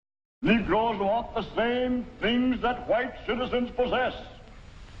Negroes want the same things that white citizens possess.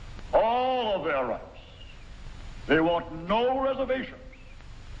 All of their rights. They want no reservations.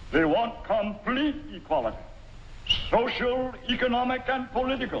 They want complete equality, social, economic, and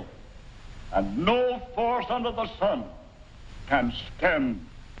political. And no force under the sun can stem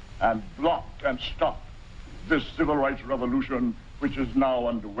and block and stop this civil rights revolution which is now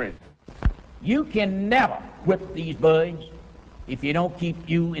underway. You can never whip these birds if you don't keep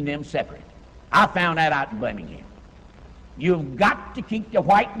you and them separate. I found that out in Birmingham. You've got to keep the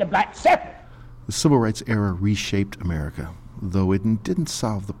white and the black separate. The civil rights era reshaped America, though it didn't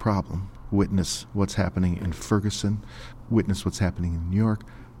solve the problem. Witness what's happening in Ferguson, witness what's happening in New York,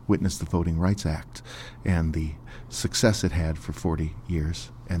 witness the Voting Rights Act and the success it had for 40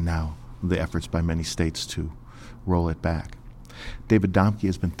 years, and now the efforts by many states to roll it back. David Domke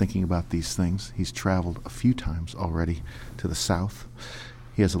has been thinking about these things. He's traveled a few times already to the South.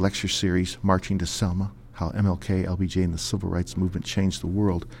 He has a lecture series, Marching to Selma, How MLK, LBJ, and the Civil Rights Movement Changed the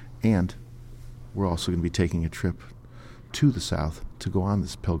World, and we're also going to be taking a trip to the South to go on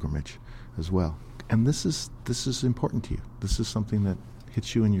this pilgrimage as well. And this is important to you. This is something that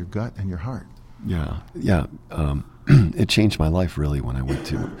hits you in your gut and your heart. Yeah. It changed my life really when I went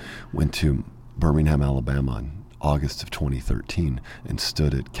to Birmingham, Alabama in August of 2013 and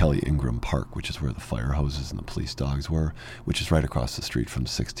stood at Kelly Ingram Park, which is where the fire hoses and the police dogs were, which is right across the street from the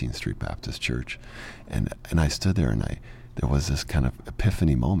 16th Street Baptist Church. And I stood there and there was this kind of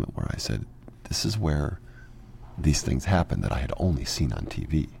epiphany moment where I said, this is where these things happen that I had only seen on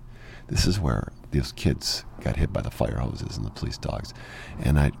TV. This is where those kids got hit by the fire hoses and the police dogs.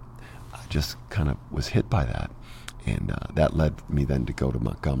 And I just kind of was hit by that. And that led me then to go to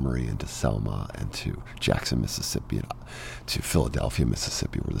Montgomery and to Selma and to Jackson, Mississippi, and to Philadelphia,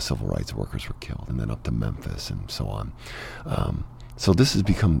 Mississippi, where the civil rights workers were killed, and then up to Memphis and so on. So this has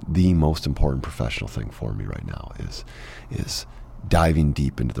become the most important professional thing for me right now is diving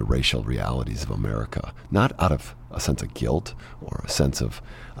deep into the racial realities of America, not out of a sense of guilt or a sense of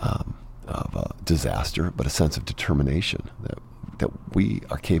disaster, but a sense of determination that we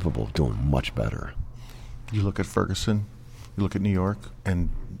are capable of doing much better. You look at Ferguson, you look at New York, and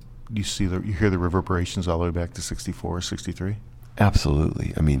you hear the reverberations all the way back to 64, 63?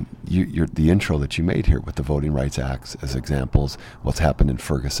 Absolutely. I mean, the intro that you made here with the Voting Rights Acts as examples, what's happened in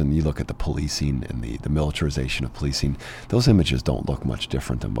Ferguson, you look at the policing and the militarization of policing, those images don't look much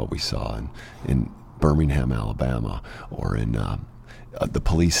different than what we saw in Birmingham, Alabama, or in the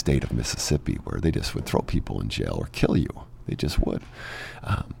police state of Mississippi, where they just would throw people in jail or kill you. They just would.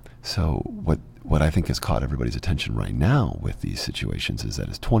 So what I think has caught everybody's attention right now with these situations is that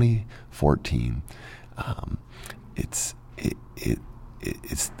it's 2014.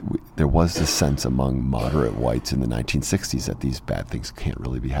 There was this sense among moderate whites in the 1960s that these bad things can't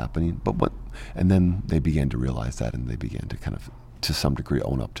really be happening. And then they began to realize that, and they began to kind of, to some degree,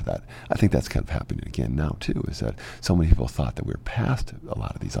 own up to that. I think that's kind of happening again now too. Is that so many people thought that we were past a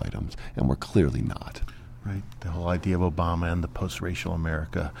lot of these items, and we're clearly not. Right. The whole idea of Obama and the post-racial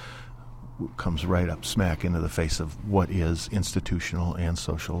America comes right up smack into the face of what is institutional and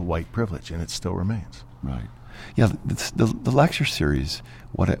social white privilege, and it still remains. Right. Yeah, the lecture series,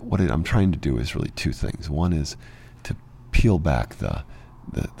 what I'm trying to do is really two things. One is to peel back the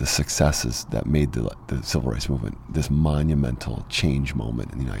successes that made the civil rights movement this monumental change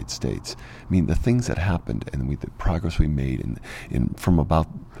moment in the United States. I mean, the things that happened and the progress we made in from about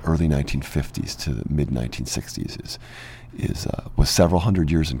early 1950s to the mid 1960s was several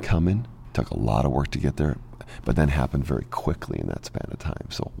hundred years in coming. Took a lot of work to get there, but then happened very quickly in that span of time.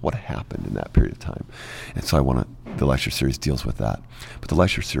 So what happened in that period of time? And so the lecture series deals with that. But the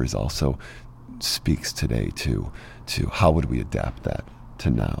lecture series also speaks today to how would we adapt that to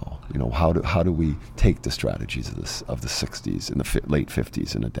now? You know, how do we take the strategies of the 60s and the late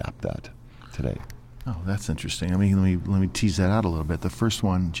 50s and adapt that today? Oh, that's interesting. I mean, let me tease that out a little bit. The first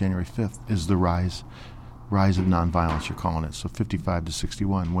one, January 5th, is the rise of nonviolence, you're calling it. So 55 to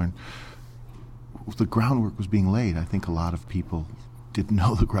 61, when the groundwork was being laid. I think a lot of people didn't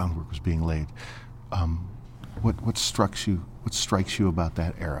know the groundwork was being laid. What strikes you about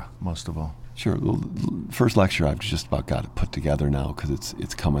that era most of all? Sure. The first lecture I've just about got it put together now because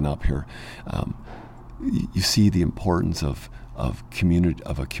it's coming up here. You see the importance of a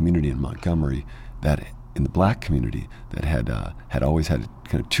community in Montgomery that in the black community that had always had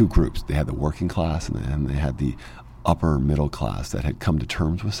kind of two groups. They had the working class and they had the upper middle class that had come to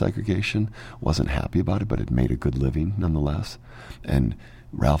terms with segregation, wasn't happy about it, but had made a good living nonetheless. And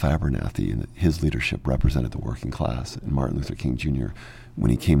Ralph Abernathy and his leadership represented the working class, and Martin Luther King Jr., when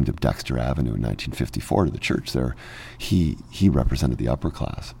he came to Dexter Avenue in 1954 to the church there, he represented the upper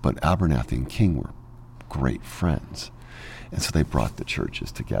class. But Abernathy and King were great friends. And so they brought the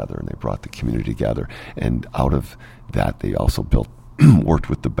churches together and they brought the community together. And out of that, they also worked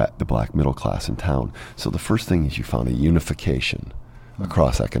with the black middle class in town. So the first thing is you found a unification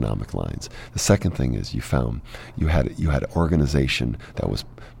across economic lines. The second thing is you had an organization that was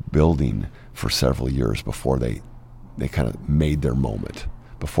building for several years before they kind of made their moment,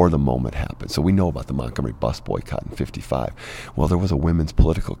 before the moment happened. So we know about the Montgomery bus boycott in 55. Well, there was a women's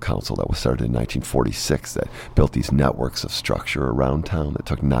political council that was started in 1946 that built these networks of structure around town that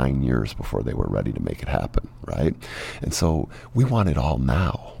took 9 years before they were ready to make it happen, right? And so we want it all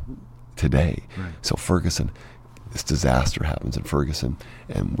now, today. Right. So Ferguson, this disaster happens in Ferguson,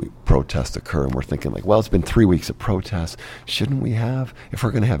 and protests occur, and we're thinking like, well, it's been 3 weeks of protests. Shouldn't we have, if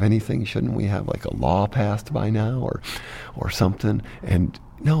we're going to have anything, shouldn't we have like a law passed by now or something? And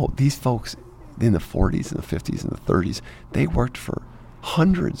no, these folks in the 40s and the 50s and the 30s, they worked for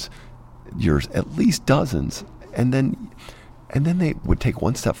hundreds of years, at least dozens, and then they would take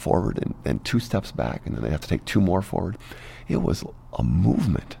one step forward and 2 steps back, and then they'd have to take 2 more forward. It was a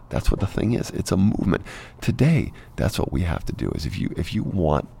movement. That's what the thing is. It's a movement. Today, that's what we have to do. Is if you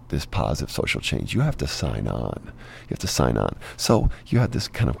want this positive social change, you have to sign on. You have to sign on. So you had this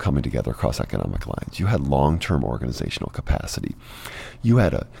kind of coming together across economic lines. You had long-term organizational capacity. You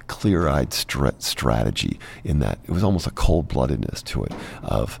had a clear-eyed strategy in that it was almost a cold-bloodedness to it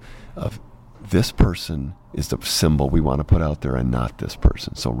of this person is the symbol we want to put out there and not this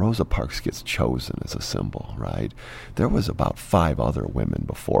person. So Rosa Parks gets chosen as a symbol, right? There was about 5 other women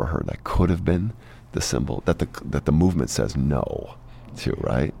before her that could have been the symbol that the movement says no to,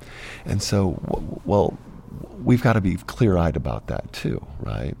 right? And so, well, we've got to be clear-eyed about that too,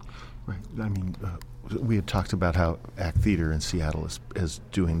 right? Right. I mean, we had talked about how ACT Theater in Seattle is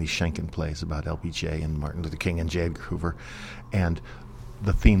doing these Schenken plays about LBJ and Martin Luther King and J. Edgar Hoover, and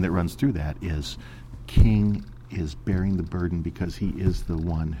the theme that runs through that is King is bearing the burden because he is the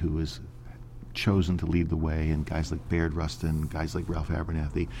one who is chosen to lead the way, and guys like Bayard Rustin, guys like Ralph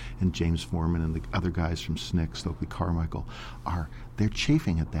Abernathy, and James Foreman, and the other guys from SNCC, Stokely Carmichael, they're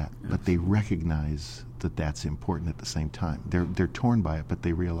chafing at that, yes. But they recognize that that's important at the same time. They're torn by it, but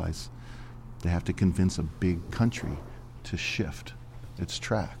they realize they have to convince a big country to shift its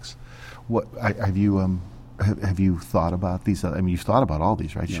tracks. What have you thought about these? I mean, you've thought about all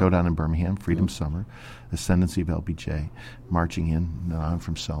these, right? Yeah. Showdown in Birmingham, Freedom Summer, Ascendancy of LBJ, Marching In, No, I'm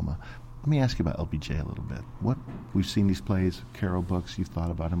from Selma. Let me ask you about LBJ a little bit. We've seen these plays, Carol books, you've thought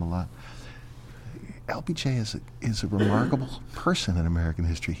about him a lot. LBJ is a remarkable person in American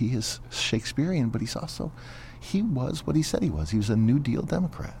history. He is Shakespearean, but he was what he said he was. He was a New Deal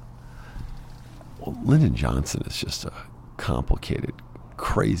Democrat. Well, Lyndon Johnson is just a complicated,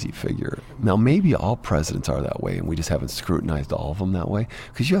 crazy figure. Now, maybe all presidents are that way, and we just haven't scrutinized all of them that way,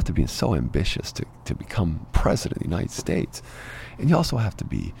 because you have to be so ambitious to become president of the United States. And you also have to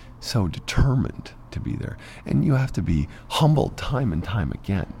be so determined to be there. And you have to be humbled time and time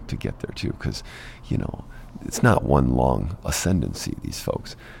again to get there, too, because, it's not one long ascendancy, these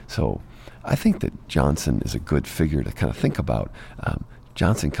folks. So I think that Johnson is a good figure to kind of think about.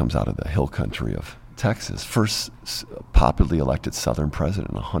 Johnson comes out of the hill country of Texas, first popularly elected Southern president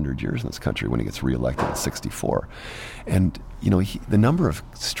in 100 years in this country when he gets reelected in 64. And, the number of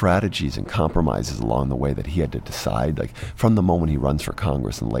strategies and compromises along the way that he had to decide, like from the moment he runs for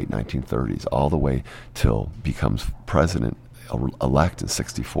Congress in the late 1930s all the way till becomes president-elect in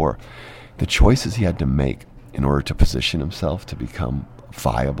 64, the choices he had to make in order to position himself to become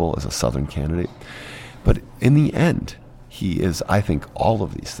viable as a Southern candidate. But in the end, he is, I think, all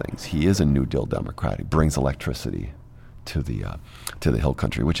of these things. He is a New Deal Democrat. He brings electricity to the Hill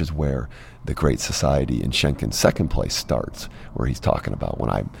Country, which is where the Great Society in Schenken's second place starts, where he's talking about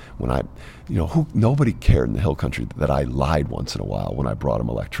nobody cared in the Hill Country that I lied once in a while when I brought him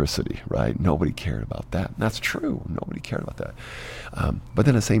electricity, right? Nobody cared about that. And that's true. Nobody cared about that. But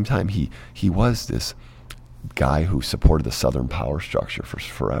then at the same time, he was this guy who supported the Southern power structure for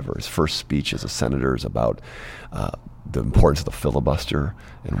forever. His first speech as a senator is about the importance of the filibuster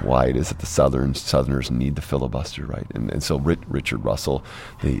and why it is that the Southerners need the filibuster, right? And so Richard Russell,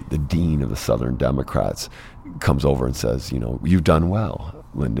 the dean of the Southern Democrats, comes over and says, you've done well,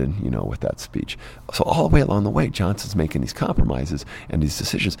 Lyndon, with that speech. So all the way along the way, Johnson's making these compromises and these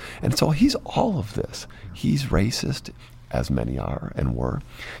decisions. And so he's all of this. He's racist, as many are and were.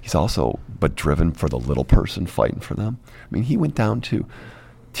 He's also, but driven for the little person, fighting for them. I mean, he went down to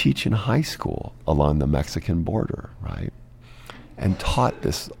teach in high school along the Mexican border, right? and taught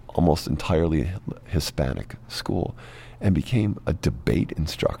this almost entirely Hispanic school, and became a debate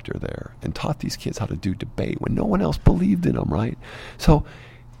instructor there and taught these kids how to do debate when no one else believed in them, right? So,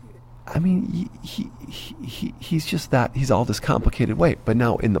 I mean, he's just that, he's all this complicated way. But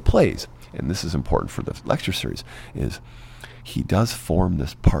now in the plays, and this is important for the lecture series, is he does form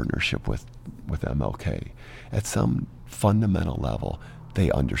this partnership with MLK. At some fundamental level,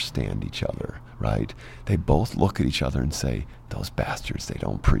 they understand each other, right? They both look at each other and say, those bastards, they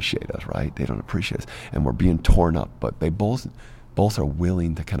don't appreciate us, right? They don't appreciate us. And we're being torn up, but they both are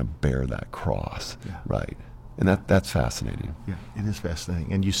willing to kind of bear that cross, right? And that's fascinating. Yeah, it is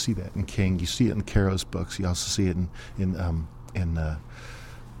fascinating. And you see that in King. You see it in Caro's books. You also see it in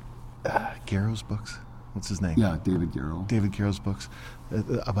Garrow's books. What's his name? Yeah, David Garrow. David Garrow's books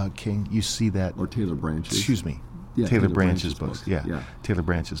about King. You see that. Or Taylor Branch's. Excuse me. Yeah, Taylor Branch's books. Yeah. Taylor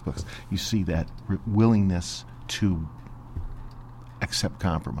Branch's books. You see that willingness to accept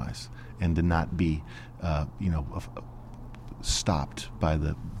compromise and to not be, stopped by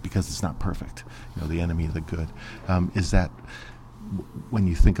because it's not perfect. The enemy of the good. Is that when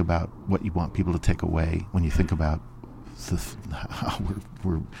you think about what you want people to take away? When you think about how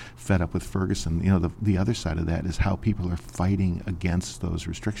we're fed up with Ferguson, the other side of that is how people are fighting against those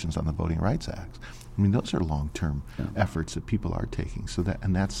restrictions on the Voting Rights Act. I mean, those are long-term efforts that people are taking. So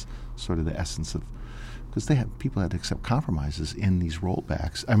that's sort of the essence of, because people had to accept compromises in these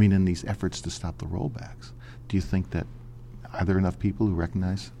rollbacks. I mean, in these efforts to stop the rollbacks. Do you think that are there enough people who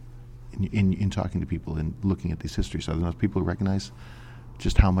recognize, in talking to people and looking at these histories, are there enough people who recognize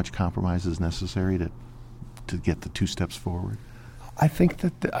just how much compromise is necessary to get the 2 steps forward? I think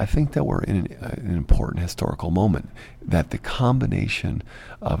that we're in an important historical moment, that the combination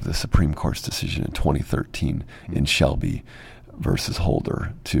of the Supreme Court's decision in 2013 in Shelby versus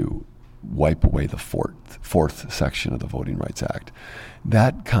Holder to wipe away the fourth section of the Voting Rights Act,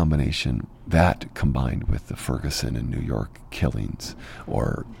 that combination, that combined with the Ferguson and New York killings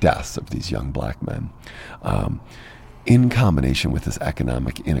or deaths of these young black men, in combination with this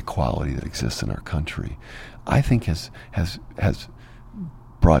economic inequality that exists in our country, I think has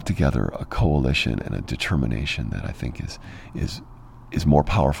brought together a coalition and a determination that I think is more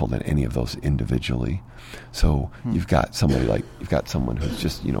powerful than any of those individually. So you've got someone who's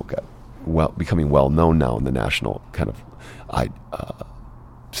just becoming well known now in the national kind of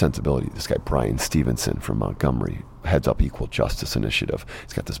sensibility. This guy Brian Stevenson from Montgomery heads up Equal Justice Initiative.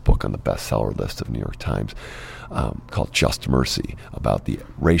 He's got this book on the bestseller list of New York Times called Just Mercy, about the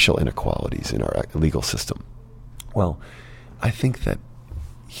racial inequalities in our legal system. Well, I think that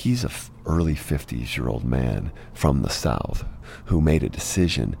he's an early 50s-year-old man from the South who made a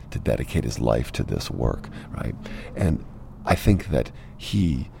decision to dedicate his life to this work, right? And I think that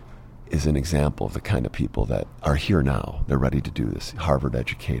he is an example of the kind of people that are here now. They're ready to do this. Harvard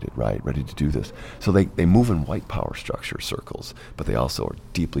educated, right? Ready to do this. So they move in white power structure circles, but they also are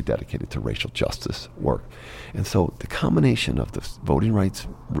deeply dedicated to racial justice work. And so the combination of the voting rights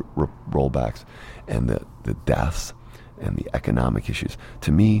rollbacks and the deaths and the economic issues,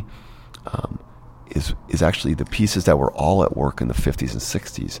 to me, is actually the pieces that were all at work in the 50s and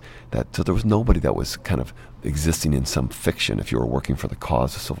 60s. So there was nobody that was kind of existing in some fiction, if you were working for the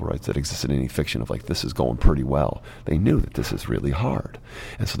cause of civil rights, that existed in any fiction of like, this is going pretty well. They knew that this is really hard.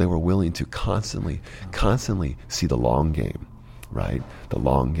 And so they were willing to constantly see the long game, right? The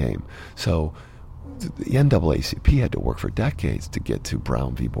long game. So the NAACP had to work for decades to get to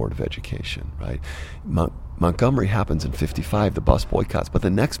Brown v. Board of Education, right? Montgomery happens in 55, the bus boycotts, but the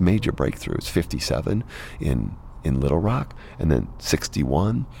next major breakthrough is 57 in Little Rock, and then 60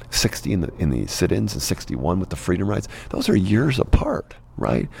 in the sit-ins, and 61 with the freedom rides. Those are years apart,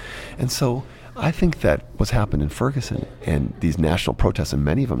 right? And so I think that what's happened in Ferguson and these national protests, and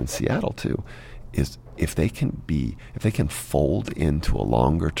many of them in Seattle too, is if they can fold into a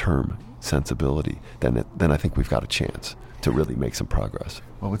longer term sensibility, then I think we've got a chance to really make some progress.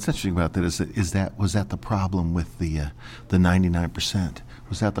 Well, what's interesting about that was that the problem with the 99%?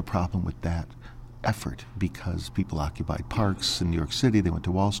 Was that the problem with that effort? Because people occupied parks in New York City, they went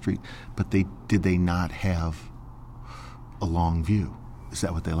to Wall Street, but did they not have a long view? Is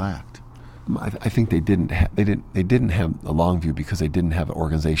that what they lacked? I think they didn't have a long view because they didn't have an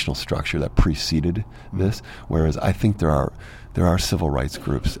organizational structure that preceded this. Whereas I think there are civil rights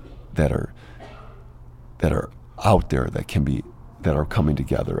groups that are out there that are coming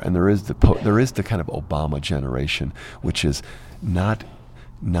together, and there is the kind of Obama generation, which is not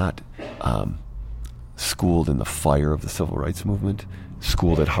schooled in the fire of the civil rights movement,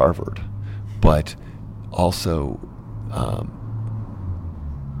 schooled at Harvard, but also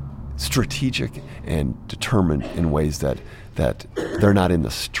strategic and determined in ways that they're not in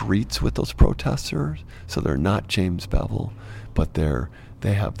the streets with those protesters, so they're not James Bevel, but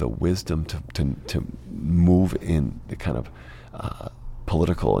they have the wisdom to move in the kind of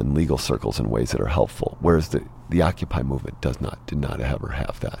political and legal circles in ways that are helpful, whereas the Occupy movement did not ever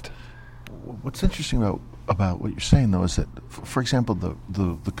have that. What's interesting about what you're saying, though, is that, for example,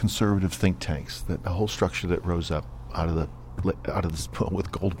 the conservative think tanks, that the whole structure that rose up out of this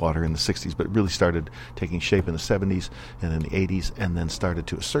with Goldwater in the 60s, but really started taking shape in the 70s and in the 80s, and then started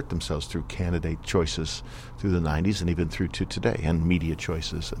to assert themselves through candidate choices through the 90s and even through to today, and media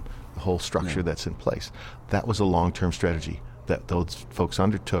choices and the whole structure that's in place. That was a long-term strategy that those folks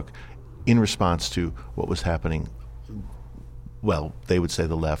undertook in response to what was happening, well, they would say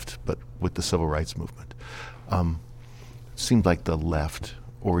the left, but with the civil rights movement. It seemed like the left,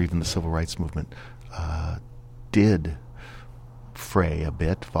 or even the civil rights movement, did fray a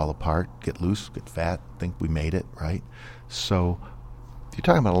bit, fall apart, get loose, get fat, think we made it, right? So you're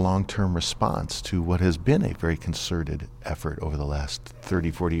talking about a long-term response to what has been a very concerted effort over the last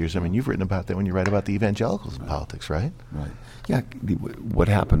 30, 40 years. I mean, you've written about that when you write about the evangelicals in politics, right? Right. Yeah, what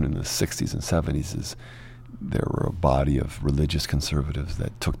happened in the 60s and 70s is there were a body of religious conservatives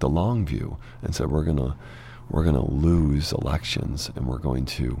that took the long view and said, we're gonna lose elections, and we're going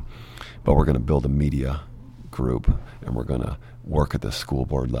to build a media group, and we're going to work at the school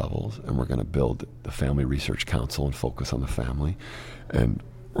board levels, and we're going to build the Family Research Council and focus on the family, and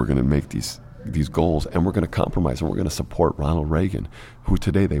we're going to make these goals, and we're going to compromise, and we're going to support Ronald Reagan, who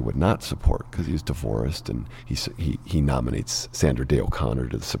today they would not support because he's divorced, and he nominates Sandra Day O'Connor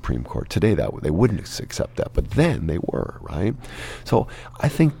to the Supreme Court. Today they wouldn't accept that, but then they were, right? So I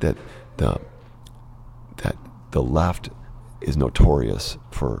think that the left is notorious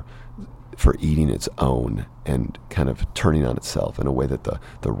for eating its own and kind of turning on itself in a way that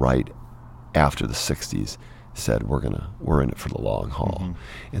the right after the 60s said we're in it for the long haul.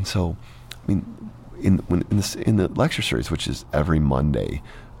 Mm-hmm. And so, I mean, in the lecture series, which is every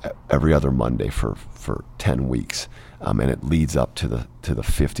other Monday for 10 weeks, and it leads up to the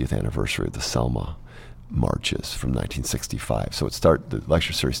 50th anniversary of the Selma marches from 1965. So the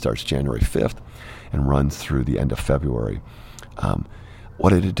lecture series starts January 5th and runs through the end of February.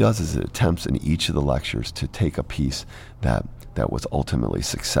 What it does is it attempts in each of the lectures to take a piece that was ultimately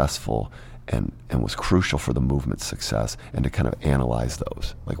successful and was crucial for the movement's success, and to kind of analyze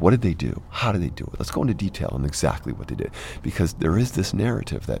those. Like, what did they do? How did they do it? Let's go into detail on exactly what they did. Because there is this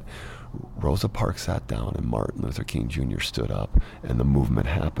narrative that Rosa Parks sat down and Martin Luther King Jr. stood up and the movement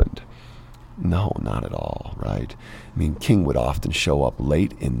happened. No, not at all, right? I mean, King would often show up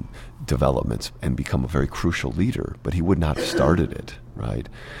late in developments and become a very crucial leader, but he would not have started it, right?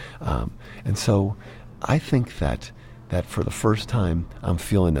 And so I think that for the first time, I'm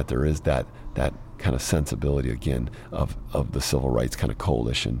feeling that there is that kind of sensibility again of the civil rights kind of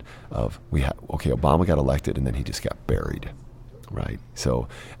coalition of Obama got elected and then he just got buried, right? So,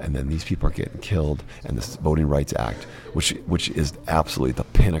 and then these people are getting killed, and this Voting Rights Act, which is absolutely the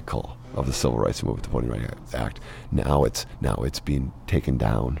pinnacle of the civil rights movement, the Voting Rights Act, now it's being taken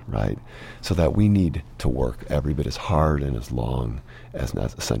down, right? So that we need to work every bit as hard and as long as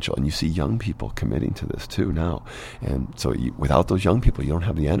essential. And you see young people committing to this too now. And so without those young people, you don't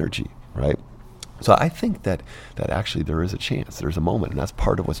have the energy, right? So I think that actually there is a chance, there's a moment, and that's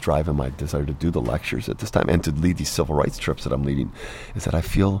part of what's driving my desire to do the lectures at this time and to lead these civil rights trips that I'm leading, is that I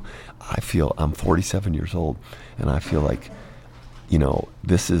feel I'm 47 years old, and I feel like,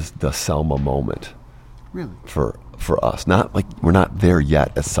 this is the Selma moment. Really? For us. Not like we're not there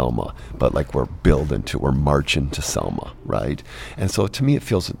yet at Selma, but like we're marching to Selma, right? And so to me it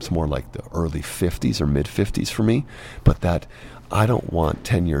feels it's more like the early 50s or mid 50s for me, but that I don't want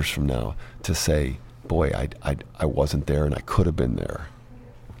 10 years from now to say, boy, I wasn't there and I could have been there.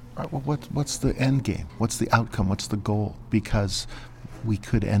 All right, well, what's the end game? What's the outcome? What's the goal? Because we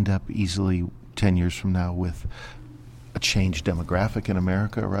could end up easily 10 years from now with a changed demographic in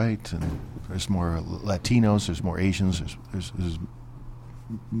America, right? And there's more Latinos, there's more Asians, there's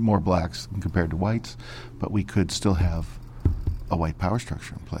more blacks compared to whites, but we could still have a white power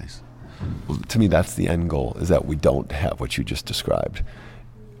structure in place. Well, to me, that's the end goal, is that we don't have what you just described.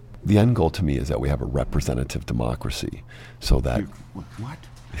 The end goal to me is that we have a representative democracy, so that what?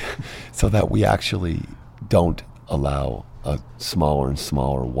 So that we actually don't allow a smaller and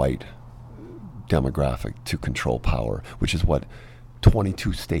smaller white demographic to control power, which is what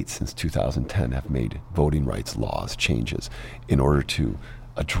 22 states since 2010 have made voting rights laws changes in order to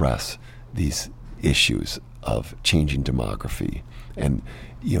address these issues of changing demography. And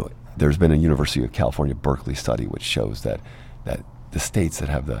there's been a University of California, Berkeley study which shows that the states that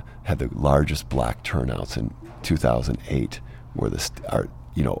had the largest black turnouts in 2008 are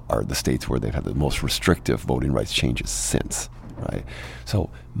the states where they've had the most restrictive voting rights changes since, right? So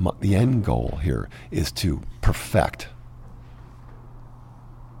the end goal here is to perfect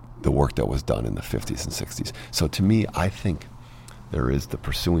the work that was done in the 50s and 60s. So to me, I think there is the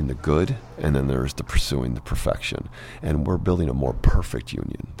pursuing the good, and then there is the pursuing the perfection. And we're building a more perfect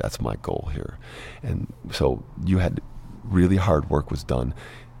union. That's my goal here. And so you had really hard work was done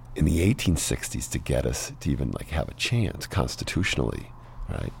in the 1860s to get us to even like have a chance constitutionally,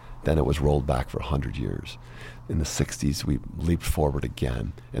 right? Then it was rolled back for 100 years. In the 60s, we leaped forward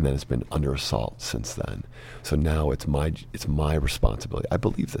again, and then it's been under assault since then. So now it's my responsibility. I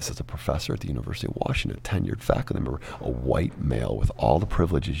believe this as a professor at the University of Washington, a tenured faculty member, a white male with all the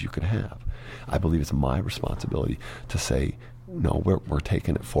privileges you could have. I believe it's my responsibility to say, no, we're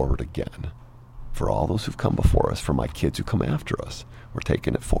taking it forward again. For all those who've come before us, for my kids who come after us, we're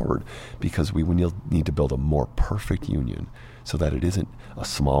taking it forward because we need to build a more perfect union so that it isn't a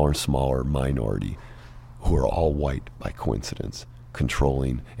smaller and smaller minority who are all white by coincidence,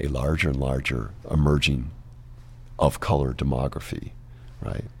 controlling a larger and larger emerging of color demography,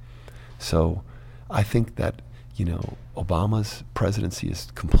 right? So I think that, Obama's presidency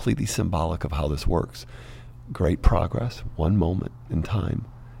is completely symbolic of how this works. Great progress, one moment in time,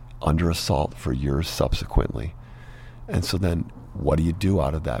 under assault for years subsequently. And so then what do you do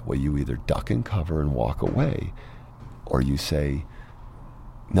out of that? Well, you either duck and cover and walk away, or you say,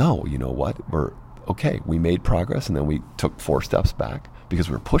 no, you know what, we made progress, and then we took 4 steps back because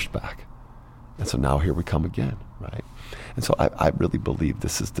we were pushed back. And so now here we come again, right? And so I really believe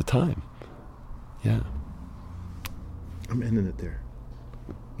this is the time. Yeah. I'm ending it there.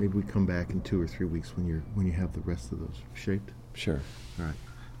 Maybe we come back in 2 or 3 weeks when you have the rest of those shaped. Sure. All right.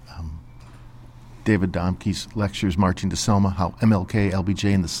 David Domke's lectures, Marching to Selma, How MLK,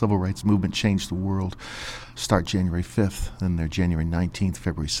 LBJ, and the Civil Rights Movement Changed the World, start January 5th, then they're January 19th,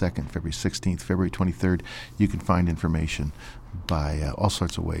 February 2nd, February 16th, February 23rd. You can find information by all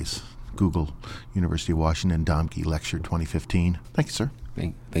sorts of ways. Google University of Washington, Domke Lecture 2015. Thank you, sir.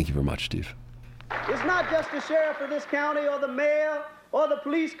 Thank you very much, Steve. It's not just the sheriff of this county or the mayor or the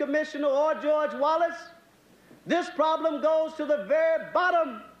police commissioner or George Wallace. This problem goes to the very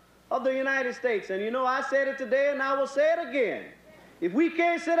bottom of the United States. And I said it today and I will say it again. If we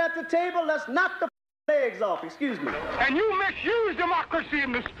can't sit at the table, let's knock the legs off. Excuse me. And you misuse democracy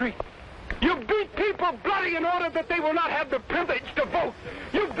in the street. You beat people bloody in order that they will not have the privilege to vote.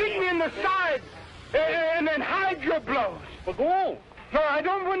 You beat me in the sides and then hide your blows. Well, go on. No, I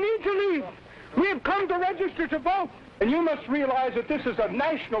don't need to leave. We have come to register to vote. And you must realize that this is a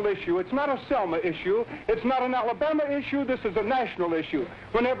national issue. It's not a Selma issue. It's not an Alabama issue. This is a national issue.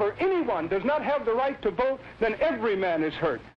 Whenever anyone does not have the right to vote, then every man is hurt.